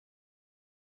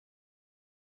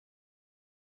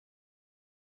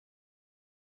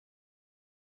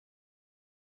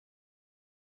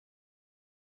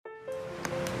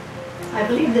I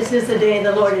believe this is the day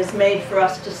the Lord has made for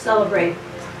us to celebrate.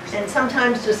 And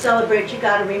sometimes to celebrate, you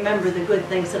got to remember the good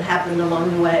things that happened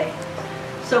along the way.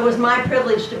 So it was my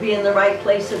privilege to be in the right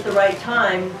place at the right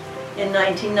time in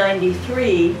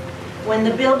 1993 when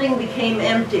the building became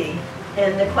empty.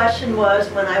 And the question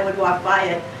was, when I would walk by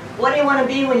it, what do you want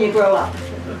to be when you grow up?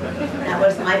 That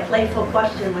was my playful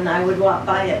question when I would walk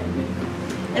by it.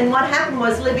 And what happened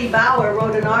was Libby Bauer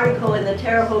wrote an article in the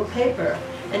Terre Haute paper.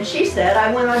 And she said,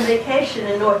 I went on vacation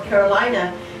in North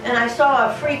Carolina and I saw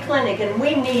a free clinic and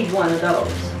we need one of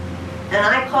those. And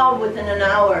I called within an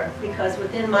hour because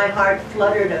within my heart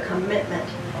fluttered a commitment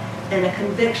and a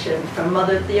conviction from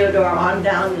Mother Theodore on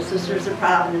down to Sisters of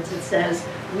Providence that says,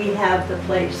 we have the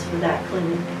place for that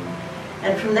clinic.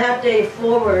 And from that day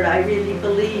forward, I really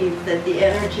believe that the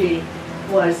energy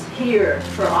was here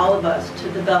for all of us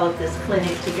to develop this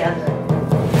clinic together.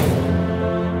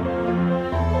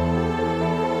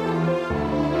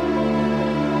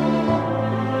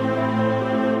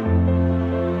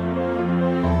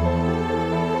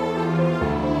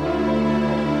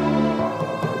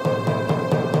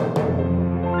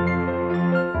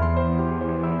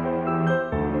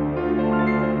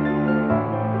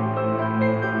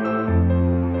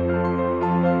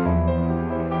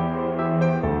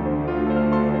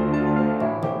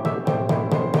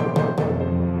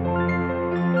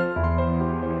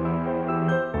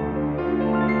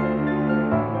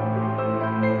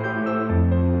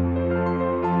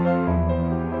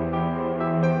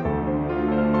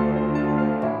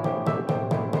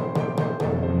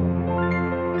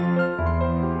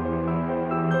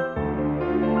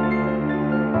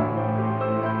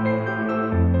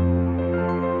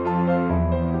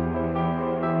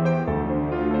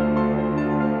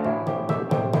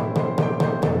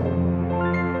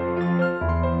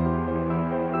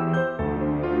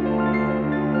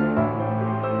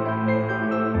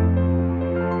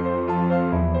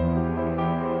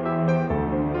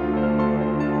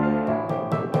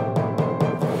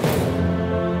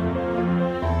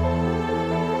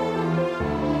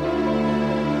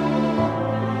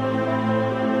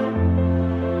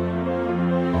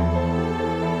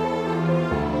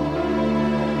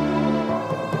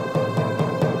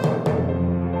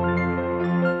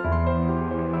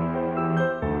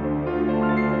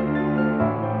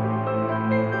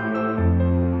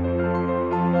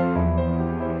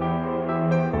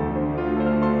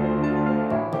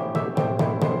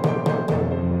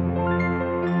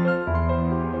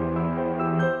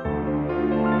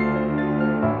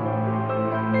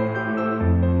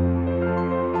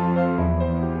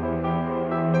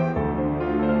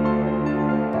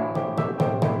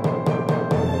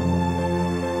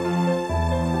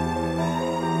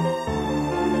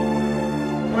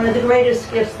 One of the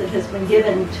greatest gifts that has been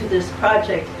given to this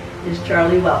project is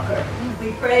Charlie Welker.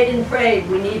 We prayed and prayed.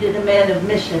 We needed a man of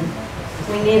mission.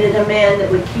 We needed a man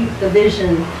that would keep the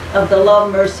vision of the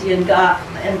love, mercy, and God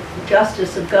and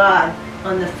justice of God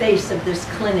on the face of this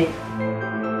clinic.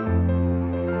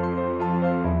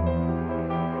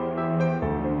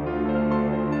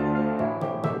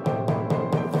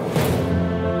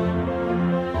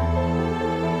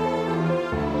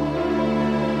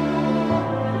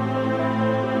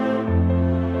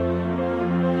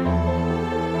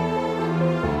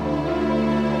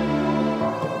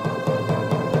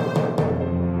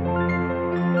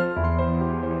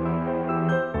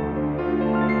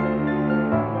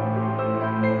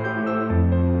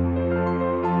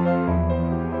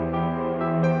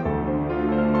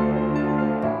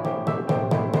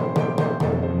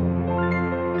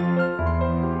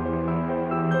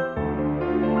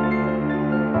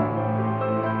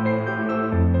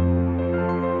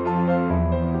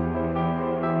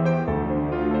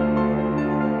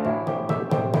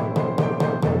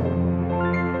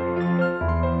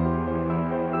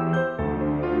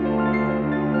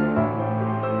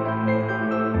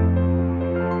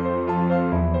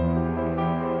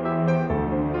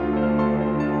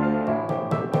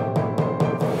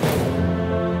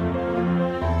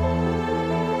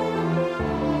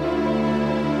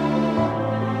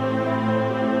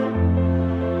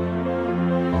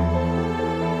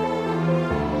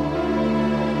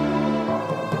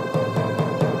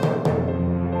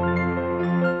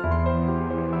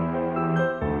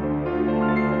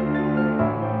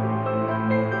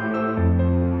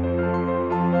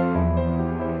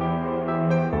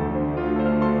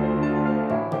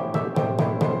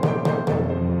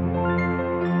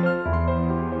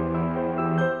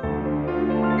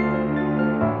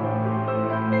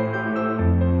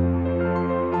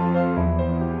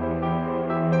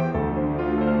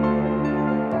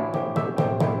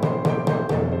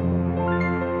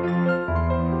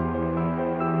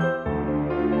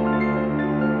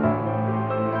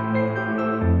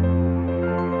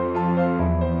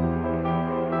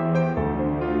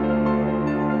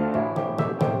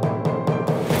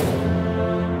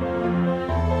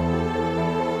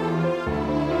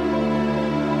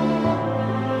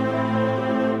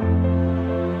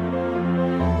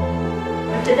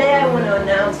 But today I want to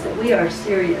announce that we are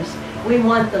serious. We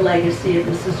want the legacy of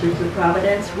the Sisters of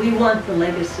Providence. We want the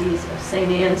legacies of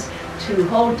St. Anne's to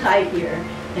hold tight here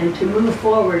and to move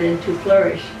forward and to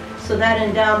flourish. So that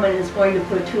endowment is going to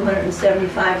put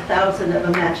 $275,000 of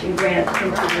a matching grant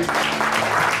into this.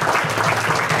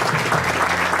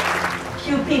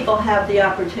 Few people have the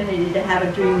opportunity to have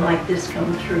a dream like this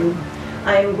come true.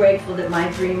 I am grateful that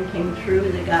my dream came true,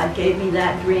 that God gave me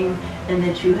that dream, and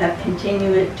that you have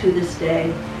continued it to this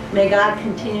day. May God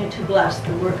continue to bless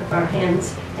the work of our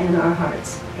hands and our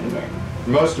hearts. Amen.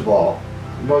 Most of all,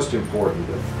 most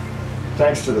importantly,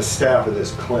 thanks to the staff of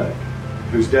this clinic,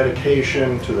 whose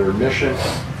dedication to their mission,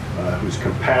 whose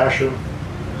compassion,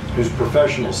 whose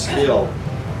professional skill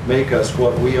make us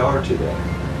what we are today.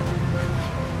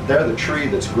 They're the tree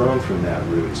that's grown from that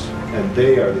roots, and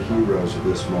they are the heroes of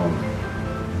this moment.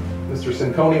 Mr.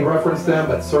 Cinconi referenced them,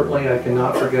 but certainly I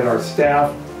cannot forget our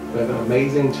staff. We have an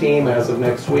amazing team. As of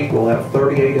next week, we'll have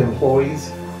 38 employees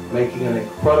making an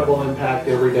incredible impact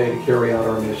every day to carry out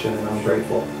our mission, and I'm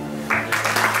grateful.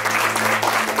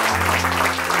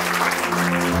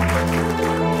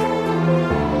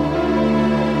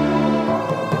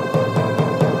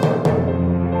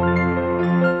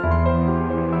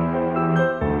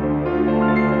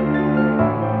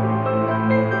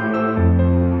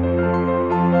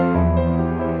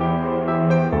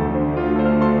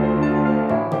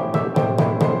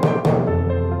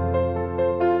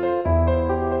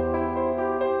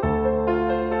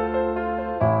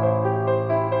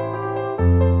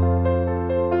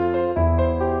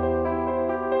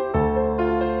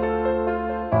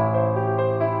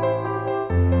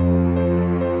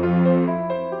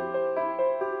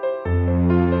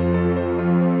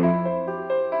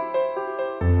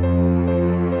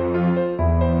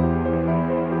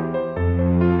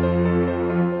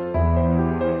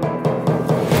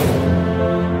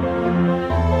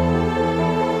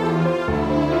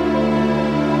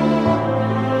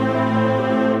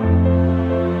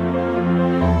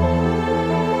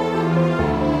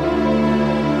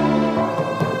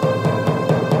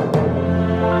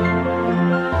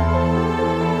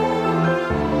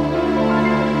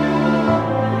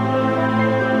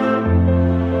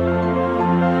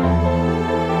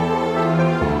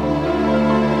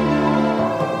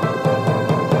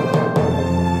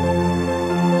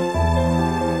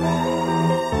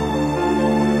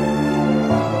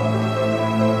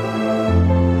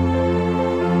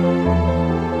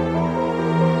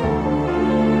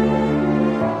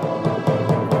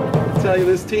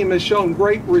 This team has shown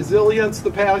great resilience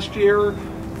the past year.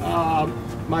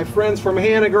 My friends from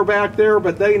Hannig are back there,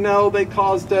 but they know they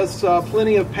caused us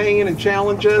plenty of pain and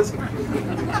challenges.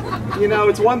 You know,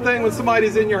 it's one thing when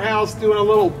somebody's in your house doing a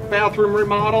little bathroom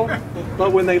remodel,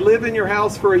 but when they live in your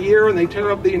house for a year and they tear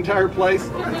up the entire place,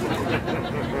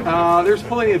 there's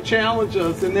plenty of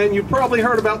challenges. And then you probably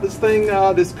heard about this thing,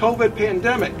 this COVID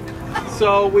pandemic.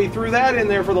 So we threw that in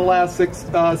there for the last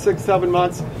 6-7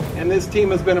 months, and this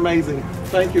team has been amazing.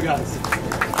 Thank you, guys.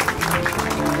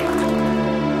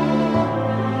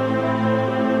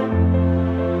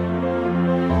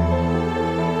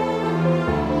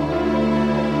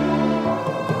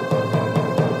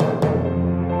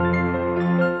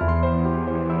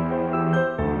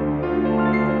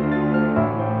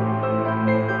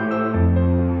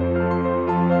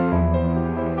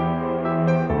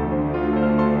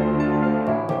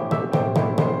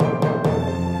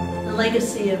 The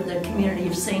legacy of the community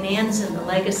of St. Anne's and the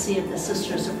legacy of the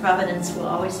Sisters of Providence will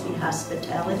always be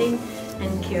hospitality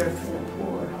and care for the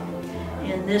poor.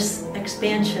 And this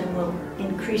expansion will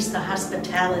increase the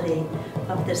hospitality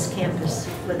of this campus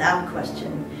without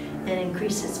question and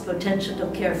increase its potential to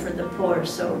care for the poor,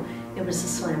 so it was a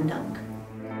slam dunk.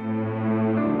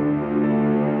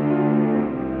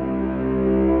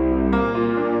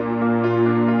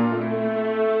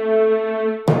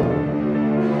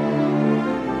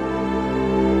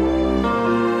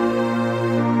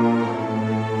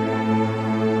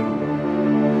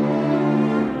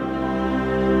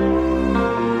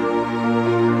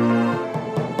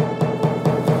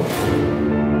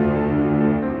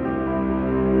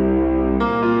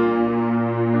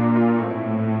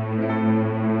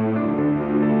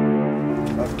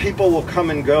 People will come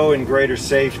and go in greater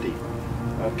safety.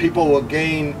 People will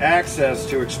gain access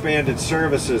to expanded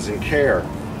services and care.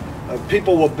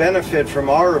 People will benefit from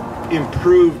our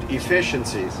improved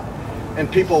efficiencies.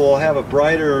 And people will have a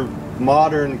brighter,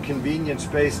 modern, convenient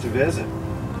space to visit.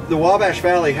 The Wabash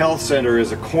Valley Health Center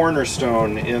is a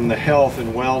cornerstone in the health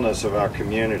and wellness of our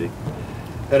community.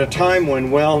 At a time when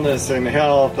wellness and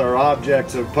health are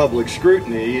objects of public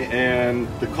scrutiny and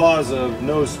the cause of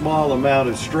no small amount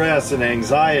of stress and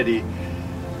anxiety,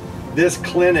 this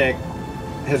clinic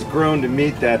has grown to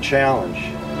meet that challenge.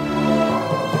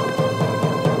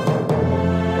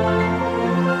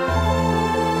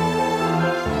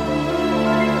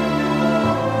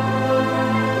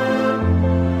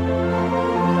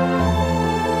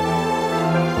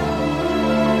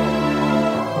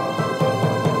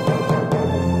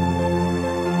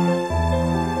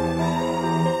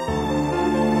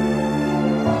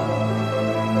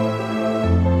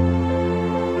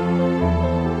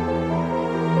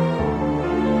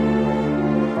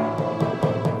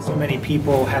 Many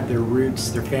people have their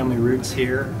roots, their family roots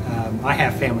here. I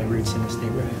have family roots in this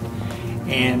neighborhood,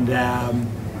 and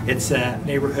it's a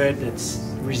neighborhood that's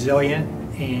resilient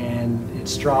and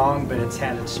it's strong, but it's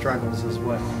had its struggles as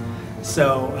well.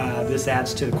 So this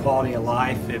adds to the quality of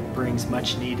life. It brings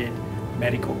much needed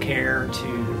medical care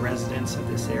to the residents of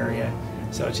this area.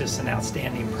 So it's just an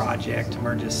outstanding project, and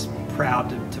we're just proud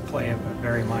to play a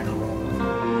very minor role in it.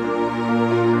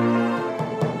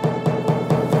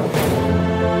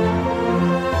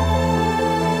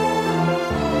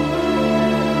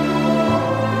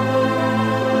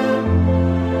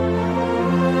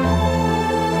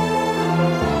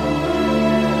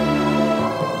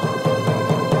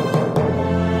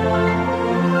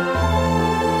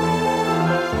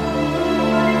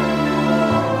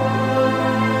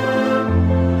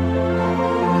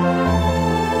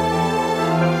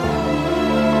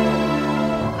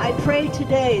 Pray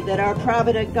today that our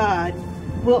provident God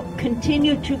will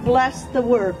continue to bless the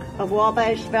work of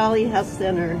Wabash Valley Health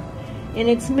Center in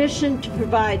its mission to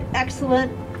provide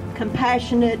excellent,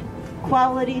 compassionate,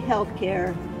 quality health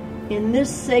care in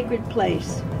this sacred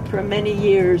place for many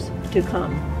years to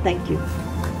come. Thank you.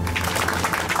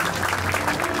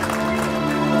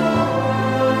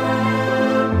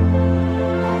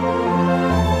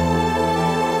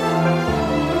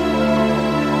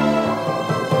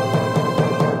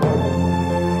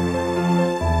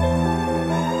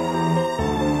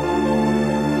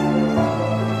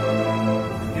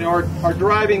 Our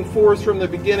driving force from the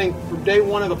beginning, from day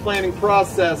one of the planning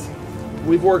process,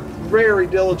 we've worked very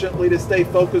diligently to stay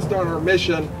focused on our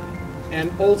mission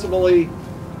and ultimately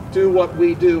do what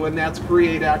we do, and that's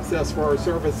create access for our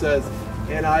services.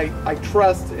 And I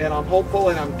trust and I'm hopeful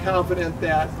and I'm confident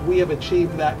that we have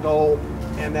achieved that goal,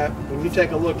 and that when you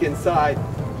take a look inside,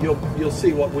 you'll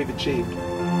see what we've achieved.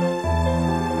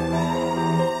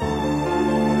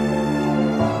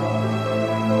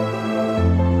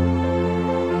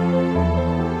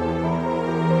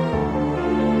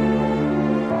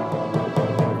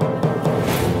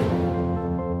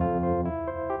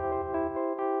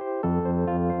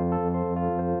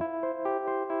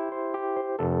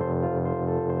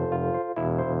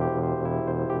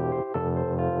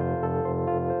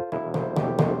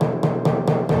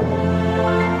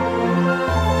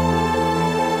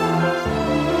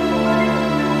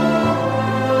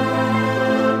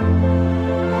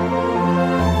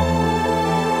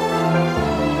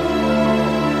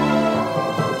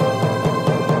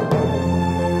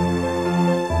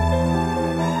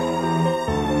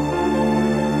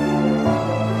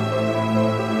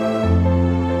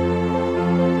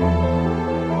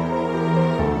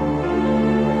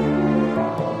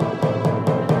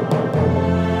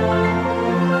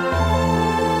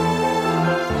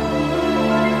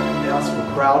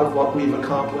 Proud of what we've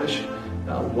accomplished.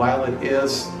 While it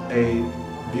is a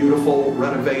beautiful,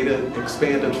 renovated,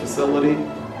 expanded facility,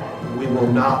 we will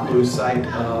not lose sight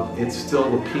of it's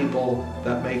still the people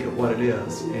that make it what it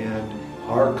is. And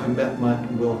our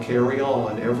commitment will carry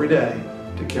on every day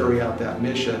to carry out that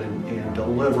mission and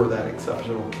deliver that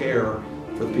exceptional care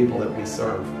for the people that we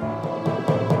serve.